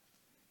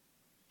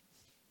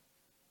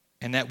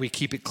and that we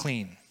keep it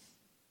clean.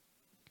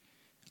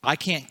 I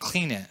can't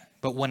clean it,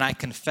 but when I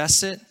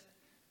confess it,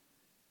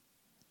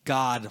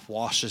 God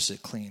washes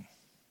it clean.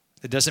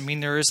 It doesn't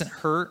mean there isn't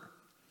hurt.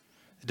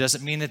 It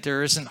doesn't mean that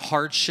there isn't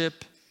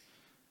hardship.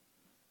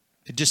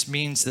 It just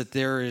means that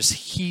there is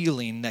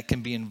healing that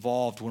can be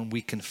involved when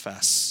we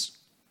confess.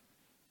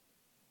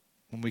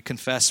 When we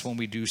confess when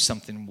we do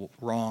something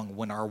wrong,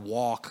 when our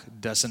walk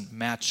doesn't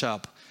match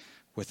up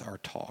with our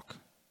talk.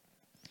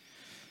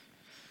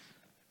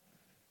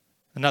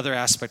 Another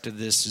aspect of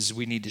this is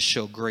we need to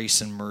show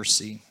grace and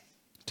mercy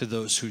to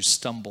those who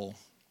stumble.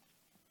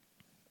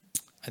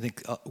 I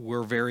think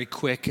we're very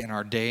quick in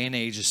our day and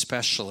age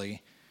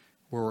especially,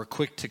 where we're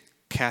quick to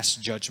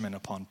cast judgment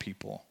upon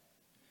people.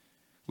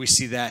 We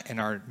see that in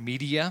our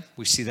media.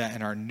 We see that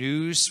in our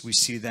news. We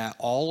see that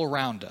all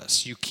around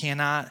us. You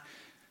can't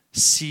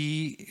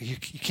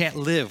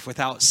live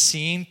without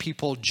seeing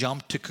people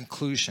jump to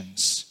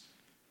conclusions.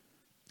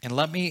 And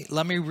let me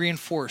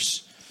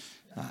reinforce.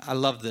 I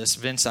love this.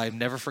 Vince, I've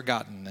never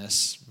forgotten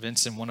this.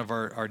 Vince, in one of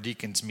our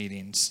deacons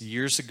meetings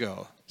years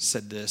ago,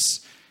 said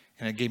this,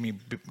 and it gave me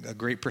a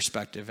great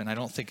perspective. And I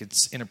don't think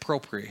it's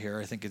inappropriate here.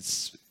 I think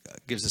it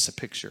gives us a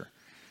picture.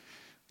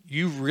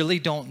 You really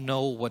don't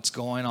know what's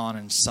going on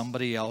in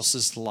somebody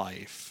else's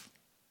life,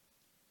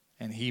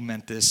 and he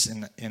meant this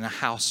in a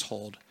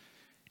household,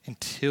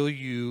 until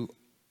you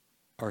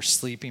are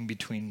sleeping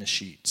between the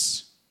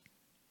sheets.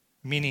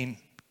 Meaning,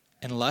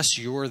 unless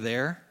you're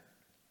there,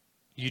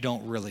 you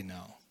don't really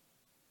know.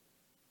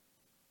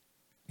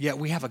 Yet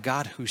we have a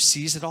God who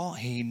sees it all,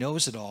 he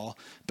knows it all,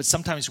 but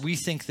sometimes we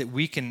think that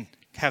we can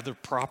have the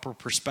proper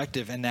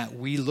perspective and that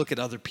we look at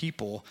other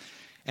people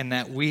and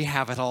that we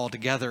have it all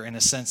together in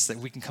a sense that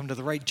we can come to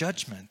the right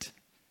judgment.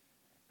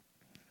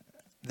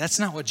 That's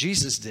not what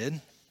Jesus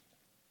did.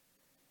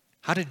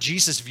 How did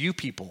Jesus view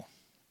people?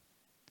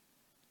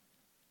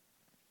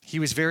 He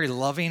was very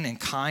loving and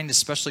kind,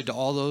 especially to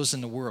all those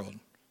in the world.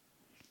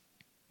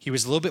 He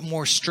was a little bit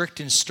more strict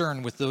and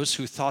stern with those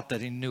who thought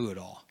that he knew it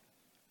all.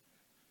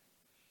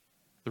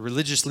 The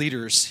religious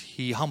leaders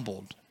he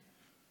humbled.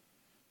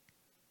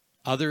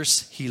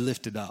 Others he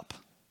lifted up.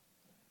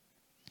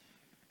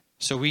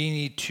 So we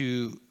need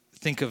to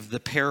think of the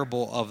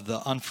parable of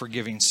the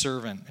unforgiving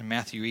servant in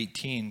Matthew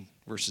 18,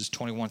 verses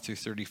 21 through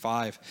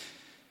 35.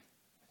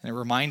 And it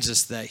reminds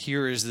us that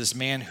here is this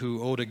man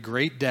who owed a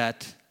great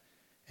debt,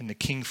 and the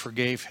king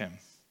forgave him.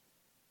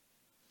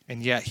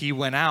 And yet he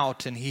went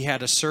out and he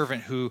had a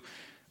servant who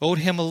owed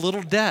him a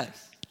little debt,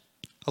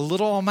 a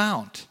little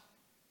amount.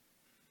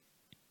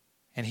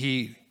 And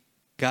he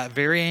got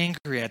very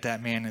angry at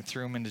that man and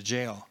threw him into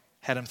jail,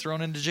 had him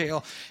thrown into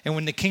jail. And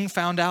when the king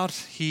found out,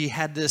 he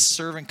had this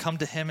servant come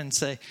to him and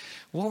say,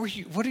 what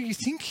are you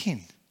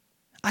thinking?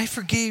 I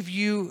forgave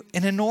you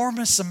an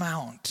enormous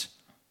amount.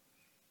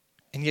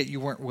 And yet you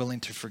weren't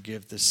willing to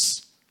forgive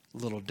this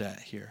little debt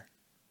here.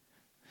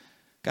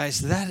 Guys,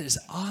 that is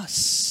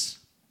us.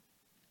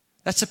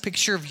 That's a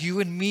picture of you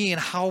and me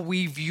and how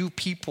we view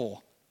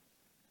people.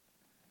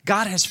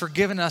 God has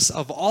forgiven us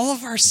of all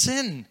of our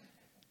sin.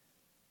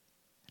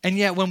 And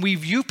yet when we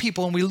view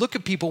people and we look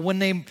at people, when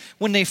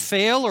they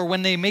fail or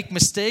when they make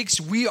mistakes,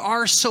 we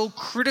are so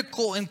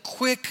critical and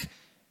quick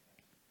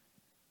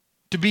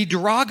to be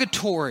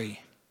derogatory,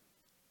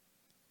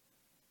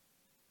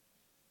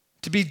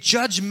 to be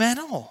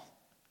judgmental.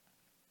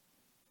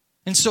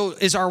 And so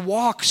is our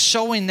walk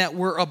showing that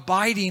we're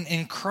abiding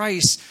in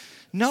Christ?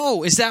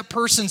 No. Is that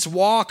person's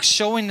walk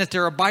showing that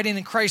they're abiding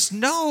in Christ?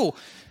 No.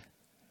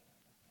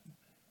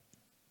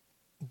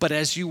 But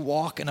as you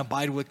walk and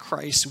abide with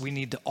Christ, we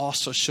need to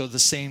also show the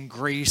same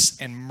grace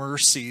and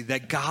mercy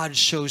that God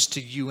shows to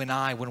you and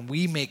I when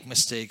we make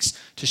mistakes,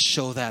 to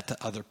show that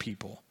to other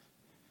people.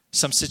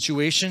 Some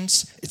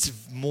situations, it's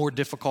more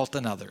difficult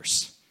than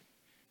others.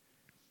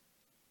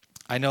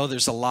 I know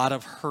there's a lot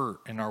of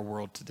hurt in our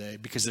world today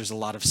because there's a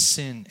lot of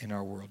sin in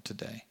our world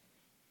today.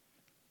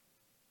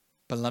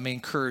 But let me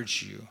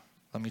encourage you.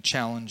 Let me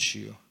challenge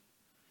you.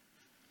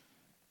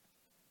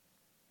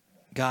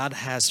 God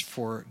has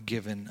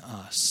forgiven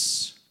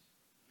us.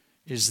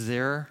 Is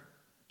there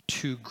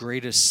too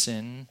great a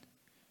sin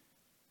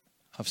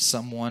of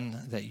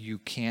someone that you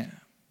can't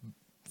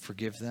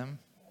forgive them?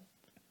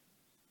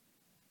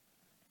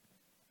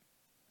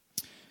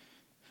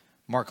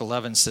 Mark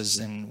 11 says,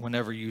 and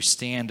whenever you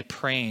stand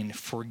praying,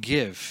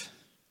 forgive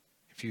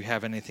if you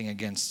have anything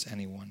against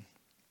anyone.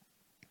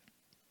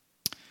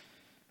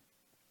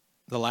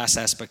 The last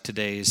aspect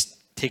today is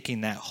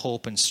taking that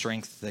hope and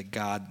strength that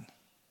God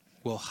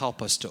will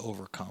help us to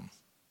overcome.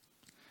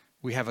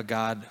 We have a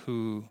God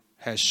who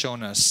has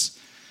shown us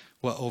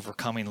what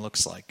overcoming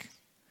looks like.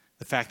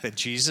 The fact that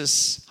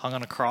Jesus hung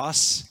on a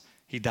cross,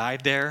 he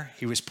died there,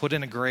 he was put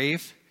in a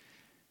grave,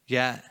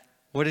 yet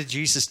what did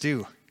Jesus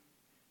do?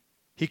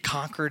 He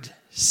conquered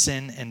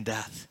sin and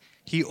death.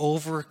 He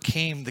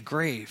overcame the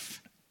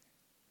grave.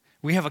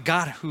 We have a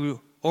God who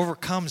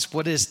overcomes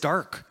what is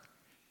dark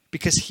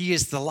because he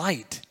is the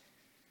light.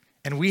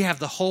 And we have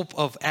the hope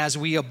of, as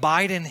we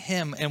abide in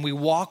him and we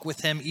walk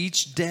with him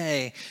each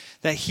day,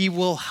 that he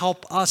will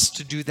help us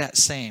to do that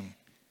same,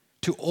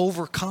 to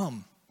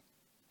overcome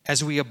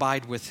as we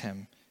abide with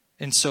him.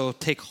 And so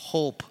take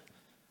hope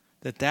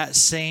that that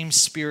same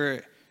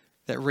Spirit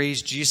that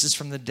raised Jesus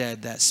from the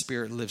dead, that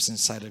Spirit lives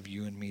inside of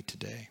you and me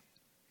today.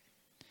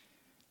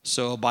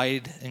 So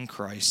abide in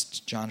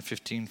Christ, John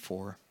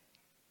 15:4.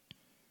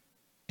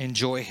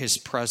 Enjoy his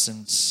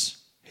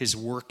presence, his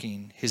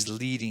working, his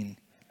leading.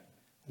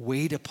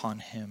 Wait upon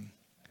him.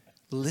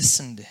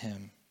 Listen to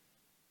him.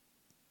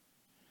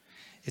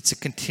 It's a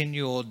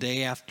continual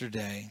day after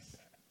day,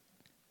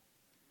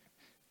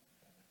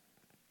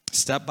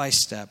 step by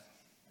step.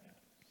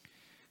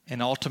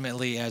 And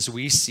ultimately, as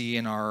we see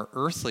in our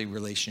earthly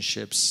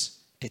relationships,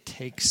 it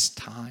takes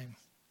time.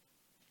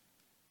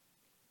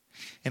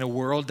 In a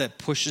world that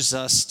pushes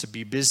us to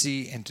be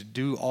busy and to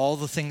do all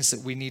the things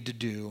that we need to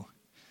do,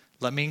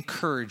 let me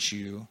encourage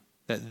you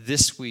that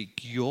this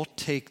week you'll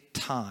take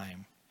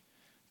time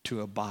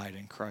to abide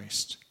in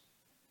Christ.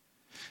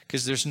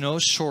 Because there's no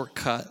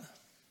shortcut.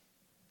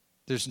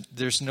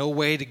 There's no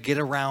way to get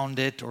around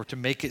it or to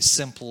make it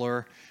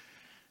simpler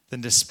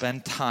than to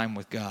spend time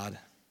with God.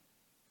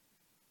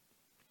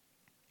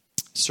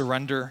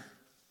 Surrender.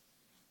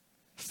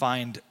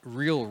 Find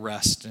real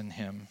rest in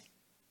him.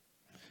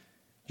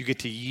 You get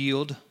to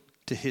yield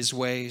to his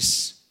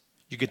ways.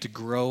 You get to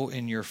grow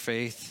in your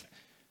faith.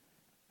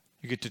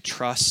 You get to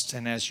trust,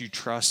 and as you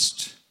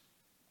trust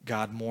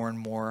God more and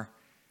more,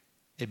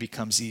 it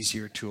becomes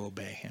easier to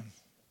obey him.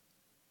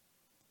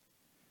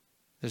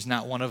 There's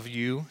not one of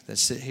you that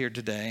sit here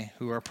today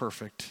who are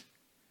perfect.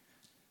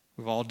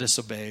 We've all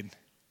disobeyed.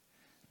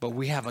 But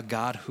we have a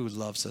God who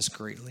loves us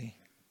greatly,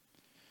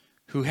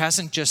 who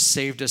hasn't just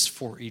saved us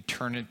for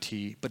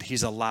eternity, but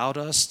he's allowed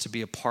us to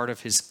be a part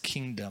of his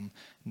kingdom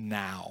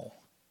now.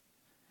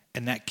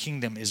 And that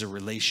kingdom is a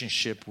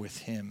relationship with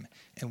him,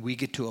 and we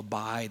get to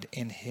abide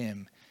in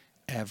him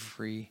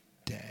every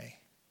day.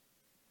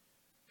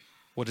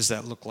 What does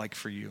that look like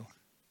for you?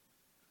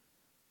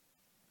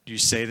 Do you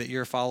say that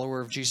you're a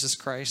follower of Jesus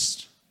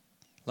Christ?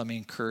 Let me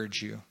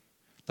encourage you.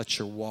 Let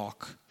your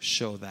walk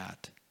show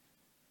that.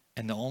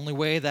 And the only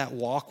way that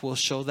walk will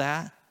show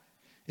that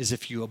is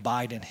if you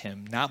abide in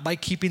him. Not by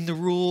keeping the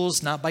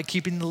rules, not by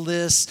keeping the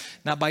lists,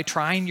 not by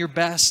trying your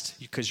best,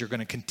 because you're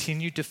going to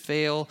continue to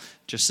fail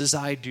just as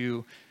I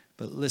do.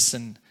 But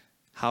listen,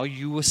 how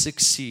you will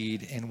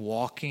succeed in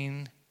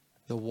walking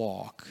the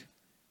walk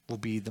will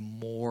be the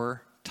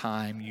more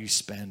time you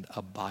spend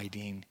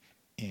abiding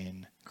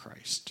in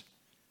Christ.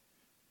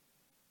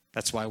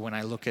 That's why when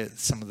I look at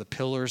some of the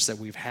pillars that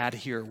we've had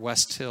here at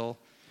West Hill,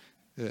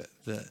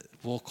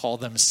 we'll call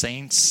them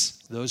saints,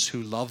 those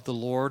who love the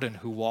Lord and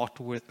who walked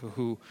with,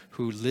 who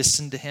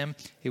listened to him.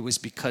 It was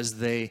because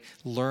they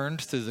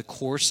learned through the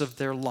course of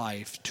their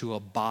life to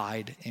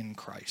abide in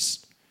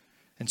Christ.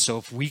 And so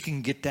if we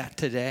can get that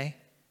today,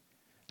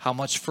 how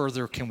much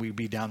further can we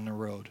be down the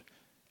road?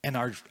 And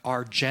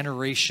our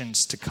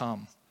generations to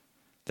come,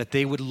 that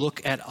they would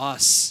look at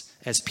us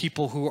as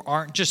people who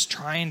aren't just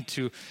trying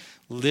to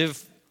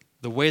live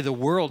the way the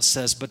world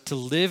says, but to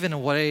live in a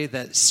way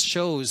that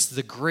shows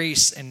the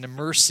grace and the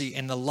mercy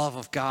and the love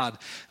of God.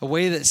 A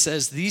way that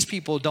says these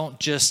people don't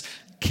just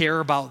care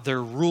about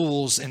their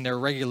rules and their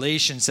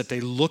regulations, that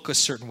they look a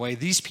certain way.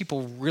 These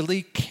people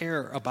really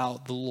care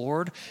about the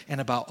Lord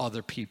and about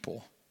other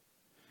people.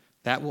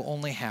 That will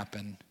only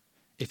happen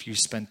if you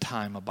spend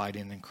time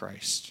abiding in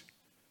Christ.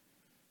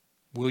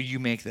 Will you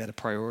make that a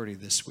priority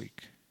this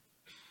week?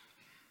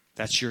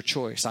 That's your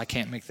choice. I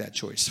can't make that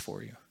choice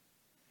for you.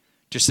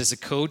 Just as a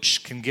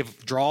coach can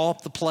draw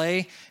up the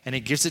play and he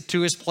gives it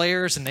to his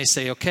players and they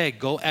say, okay,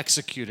 go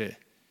execute it.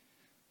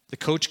 The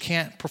coach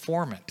can't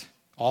perform it.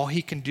 All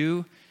he can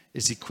do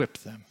is equip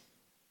them.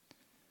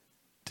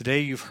 Today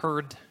you've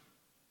heard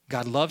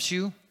God loves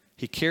you.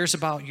 He cares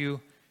about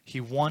you.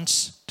 He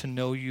wants to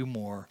know you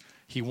more.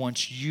 He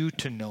wants you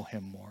to know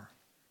him more.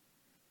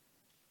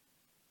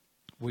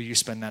 Will you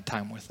spend that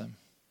time with him?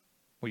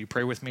 Will you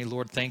pray with me?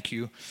 Lord, thank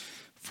you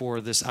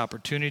for this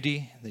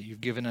opportunity that you've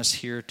given us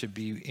here to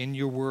be in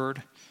your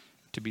word,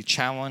 to be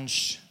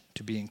challenged,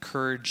 to be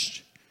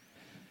encouraged.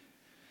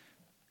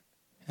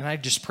 And I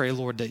just pray,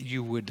 Lord, that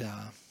you would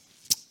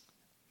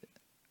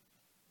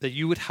that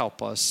you would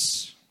help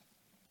us.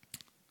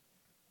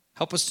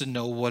 Help us to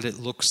know what it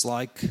looks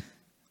like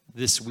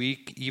this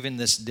week, even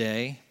this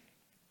day.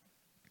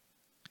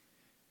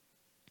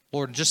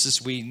 Lord, just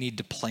as we need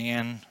to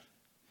plan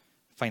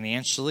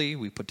financially,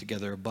 we put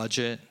together a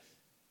budget.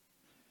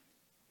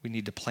 We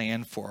need to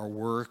plan for our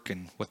work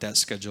and what that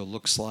schedule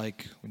looks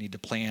like. We need to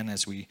plan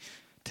as we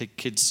take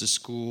kids to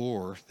school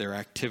or their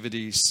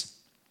activities.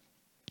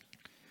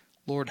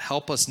 Lord,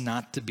 help us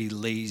not to be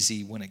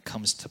lazy when it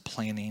comes to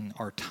planning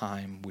our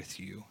time with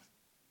you.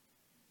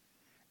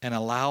 And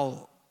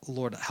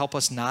Lord, help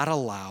us not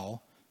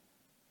allow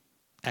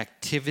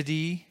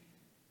activity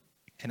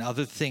and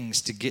other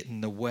things to get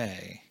in the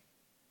way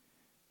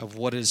of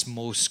what is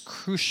most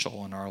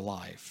crucial in our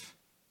life.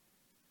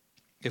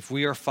 If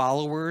we are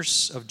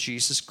followers of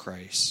Jesus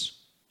Christ,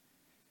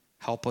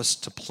 help us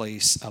to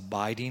place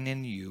abiding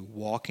in you,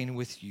 walking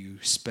with you,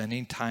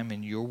 spending time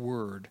in your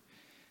word,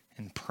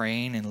 and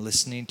praying and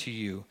listening to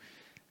you.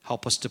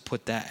 Help us to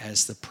put that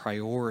as the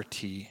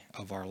priority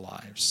of our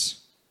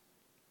lives.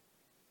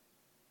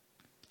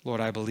 Lord,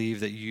 I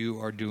believe that you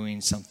are doing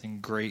something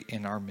great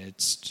in our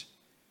midst.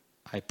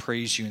 I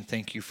praise you and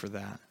thank you for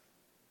that.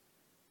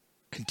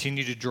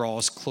 Continue to draw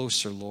us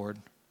closer, Lord.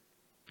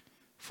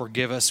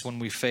 Forgive us when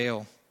we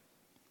fail.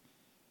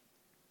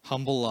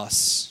 Humble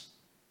us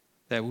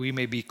that we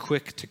may be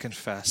quick to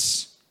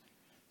confess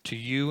to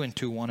you and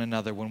to one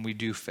another when we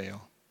do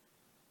fail.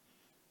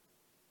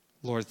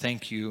 Lord,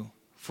 thank you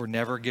for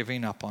never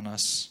giving up on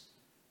us,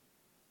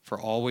 for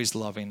always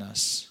loving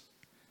us.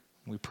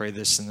 We pray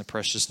this in the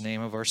precious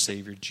name of our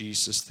Savior,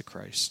 Jesus the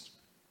Christ.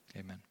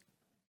 Amen.